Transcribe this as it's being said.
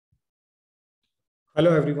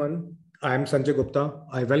Hello everyone, I am Sanjay Gupta.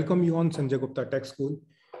 I welcome you on Sanjay Gupta Tech School.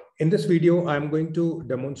 In this video, I am going to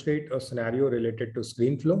demonstrate a scenario related to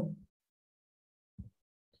screen flow.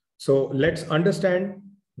 So let's understand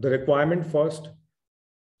the requirement first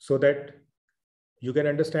so that you can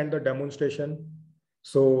understand the demonstration.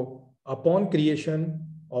 So upon creation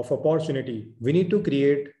of opportunity, we need to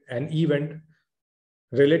create an event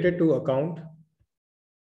related to account,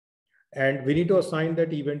 and we need to assign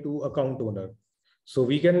that event to account owner. So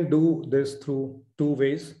we can do this through two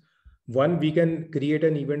ways. One, we can create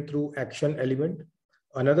an event through action element.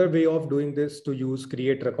 Another way of doing this to use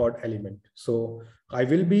create record element. So I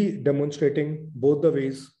will be demonstrating both the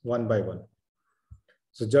ways one by one.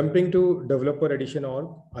 So jumping to developer edition org,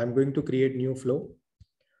 I'm going to create new flow,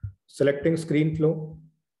 selecting screen flow.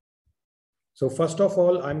 So first of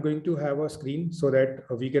all, I'm going to have a screen so that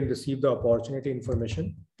we can receive the opportunity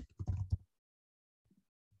information.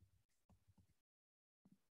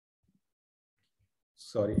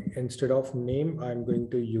 Sorry, instead of name, I'm going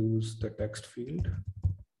to use the text field.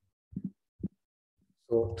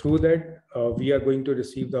 So through that, we are going to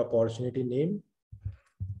receive the opportunity name.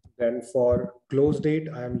 Then for close date,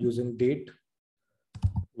 I am using date,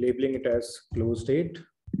 labeling it as close date.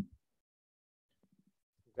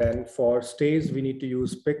 Then for stays, we need to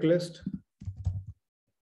use pick list.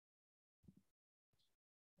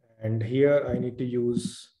 And here I need to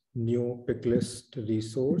use new pick list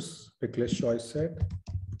resource, pick list choice set.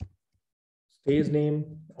 Stays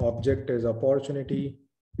name, object is opportunity,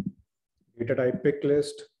 data type pick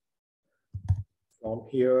list. From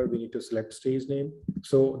here, we need to select stays name.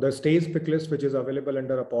 So the stays pick list, which is available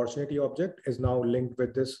under opportunity object, is now linked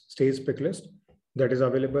with this stays pick list that is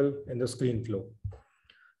available in the screen flow.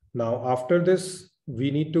 Now, after this,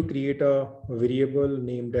 we need to create a variable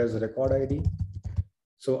named as record ID.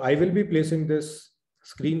 So I will be placing this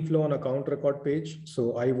screen flow on account record page.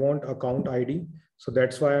 So I want account ID. So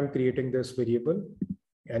that's why I'm creating this variable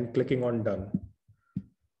and clicking on done.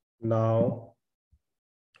 Now,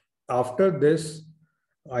 after this,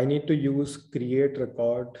 I need to use create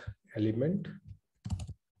record element.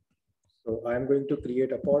 So I'm going to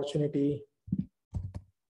create opportunity,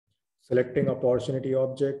 selecting opportunity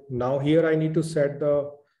object. Now here I need to set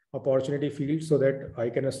the opportunity field so that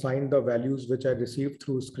I can assign the values which I received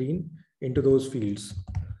through screen into those fields.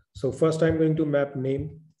 So first I'm going to map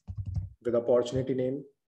name with opportunity name.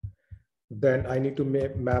 Then I need to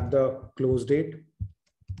map the close date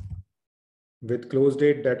with close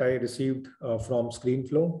date that I received from screen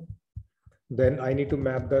flow. Then I need to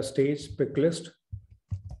map the stage pick list.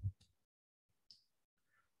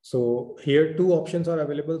 So here two options are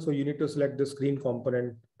available. So you need to select the screen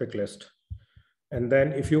component pick list. And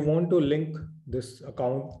then if you want to link this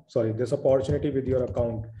this opportunity with your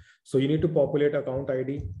account, so you need to populate account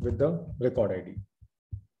ID with the record ID.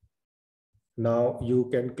 Now you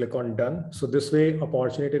can click on done. So this way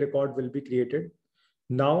opportunity record will be created.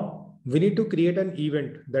 Now we need to create an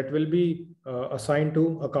event that will be assigned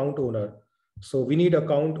to account owner. So we need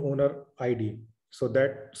account owner ID. So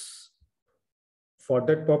that's for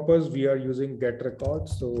that purpose, we are using get record.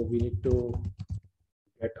 So we need to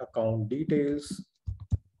get account details.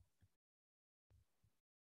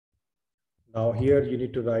 Now here you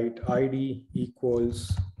need to write ID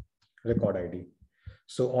equals record ID.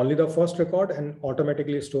 So only the first record and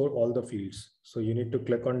automatically store all the fields. So you need to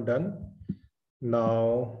click on done.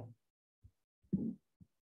 Now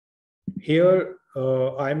here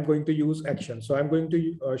I'm going to use action. So I'm going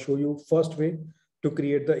to show you first way to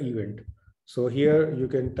create the event. So here you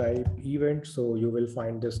can type event. So you will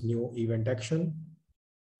find this new event action.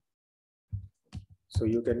 So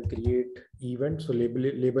you can create event. So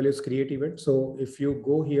label is create event. So if you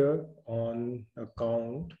go here on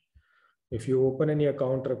account, if you open any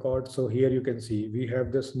account record, so here you can see we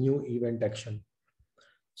have this new event action.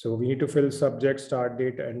 So we need to fill subject, start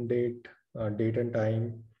date, end date, date and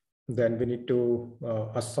time. Then we need to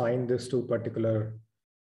assign this to particular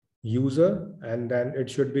user, and then it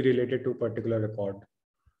should be related to particular record.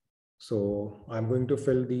 So I'm going to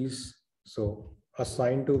fill these. So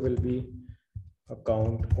assign to will be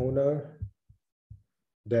account owner.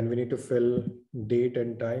 Then we need to fill date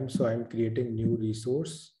and time. So I'm creating new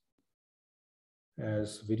resource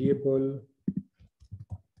as variable,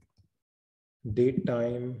 date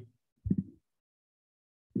time.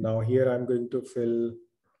 Now here I'm going to fill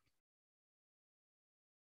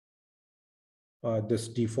this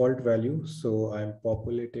default value. So I'm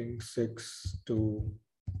populating 6 to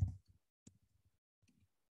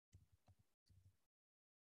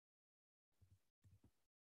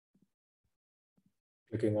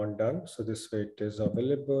clicking on done. So this way it is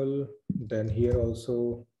available. Then here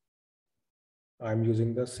also I'm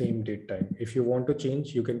using the same date time. If you want to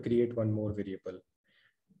change, you can create one more variable.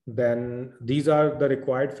 Then these are the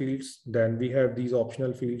required fields. Then we have these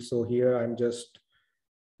optional fields. So here I'm just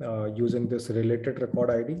using this related record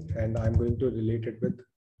ID, and I'm going to relate it with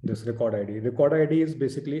this record ID. Record ID is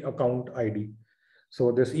basically account ID.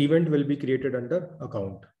 So this event will be created under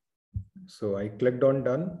account. So I clicked on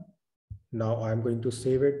done. Now I'm going to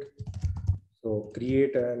save it. So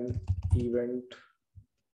create an event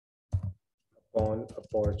upon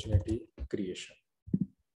opportunity creation.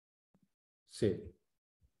 Save.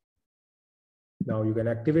 Now you can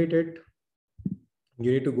activate it.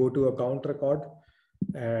 You need to go to account record,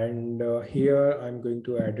 and here I'm going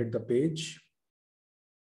to edit the page.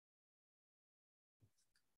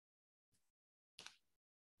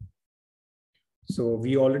 So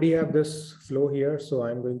we already have this flow here, so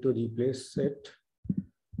I'm going to replace it.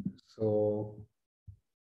 So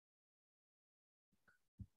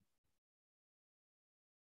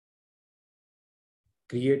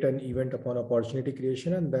create an event upon opportunity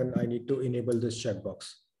creation, and then I need to enable this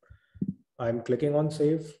checkbox. I'm clicking on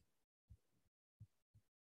save.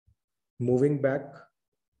 Moving back.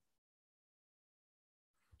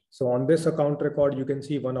 So on this account record, you can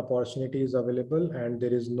see one opportunity is available and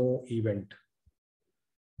there is no event,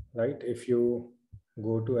 right? If you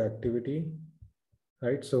go to activity,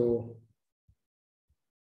 right? So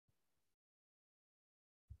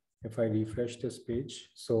if I refresh this page,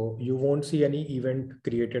 so you won't see any event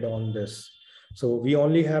created on this. So we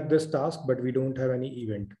only have this task, but we don't have any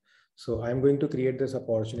event. So I'm going to create this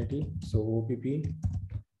opportunity. So OPP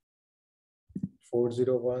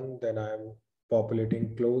 401, then I'm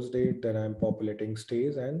populating close date, then I'm populating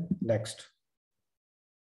stays and next.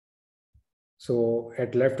 So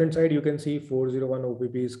at left hand side, you can see 401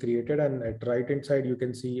 OPP is created, and at right hand side, you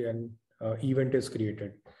can see an event is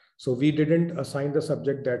created. So we didn't assign the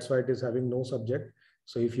subject, that's why it is having no subject.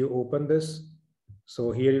 So if you open this,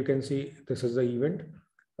 so here you can see this is the event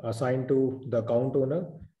assigned to the account owner,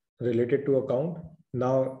 related to account.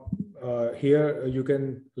 Now here you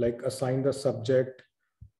can like assign the subject,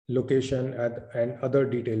 location, and other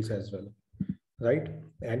details as well, right?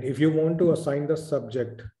 And if you want to assign the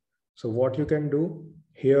subject, so what you can do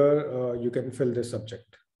here, you can fill this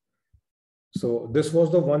subject. So this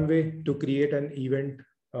was the one way to create an event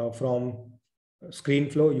from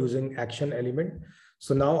ScreenFlow using action element.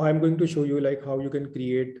 So now I'm going to show you like how you can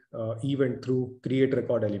create event through create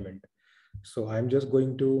record element. So I'm just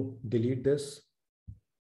going to delete this,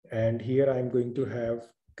 and here I'm going to have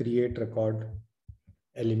create record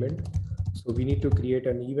element. So we need to create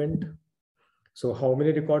an event. So how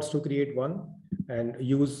many records to create? One, and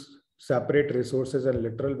use separate resources and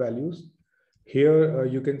literal values. Here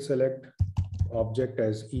you can select object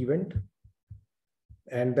as event,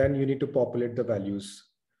 and then you need to populate the values.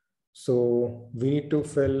 So we need to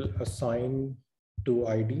fill assign to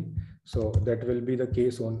ID. So that will be the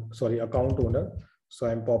case on, sorry, account owner. So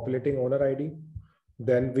I'm populating owner ID.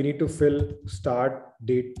 Then we need to fill start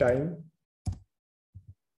date time.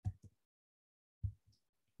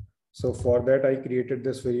 So for that, I created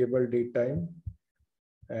this variable date time,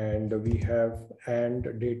 and we have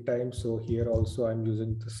and date time. So here also I'm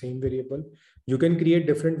using the same variable. You can create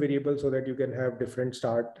different variables so that you can have different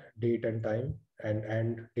start date and time and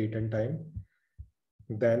end date and time.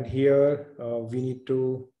 Then here we need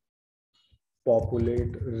to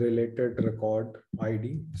populate related record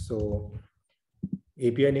ID. So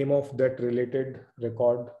API name of that related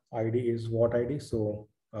record ID is what ID. So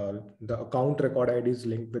the account record ID is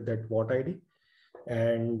linked with that what ID.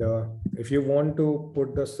 And if you want to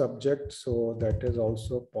put the subject, so that is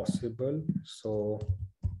also possible. So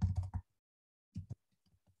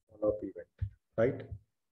follow-up event, right?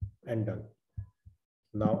 And done.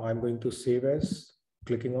 Now I'm going to save as,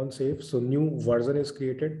 clicking on save. So new version is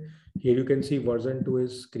created. Here you can see version 2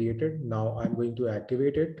 is created. Now I'm going to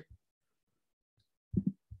activate it.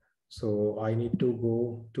 So I need to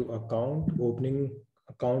go to account, opening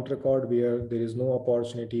account record where there is no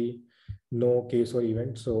opportunity, no case or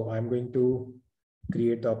event. So I'm going to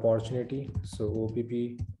create the opportunity. So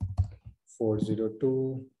OPP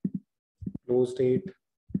 402, close date,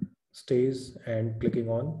 stays, and clicking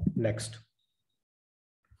on next.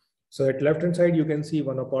 So at left hand side, you can see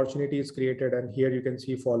one opportunity is created, and here you can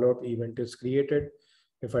see follow-up event is created.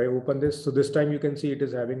 If I open this, so this time you can see it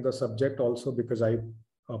is having the subject also because I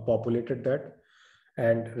populated that,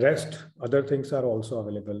 and rest other things are also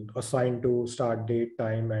available, assigned to start date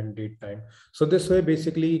time and date time. So this way,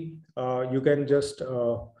 basically, you can just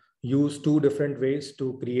use two different ways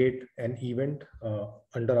to create an event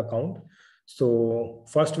under account. So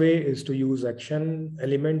first way is to use action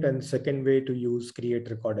element, and second way to use create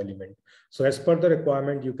record element. So as per the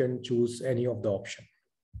requirement, you can choose any of the option.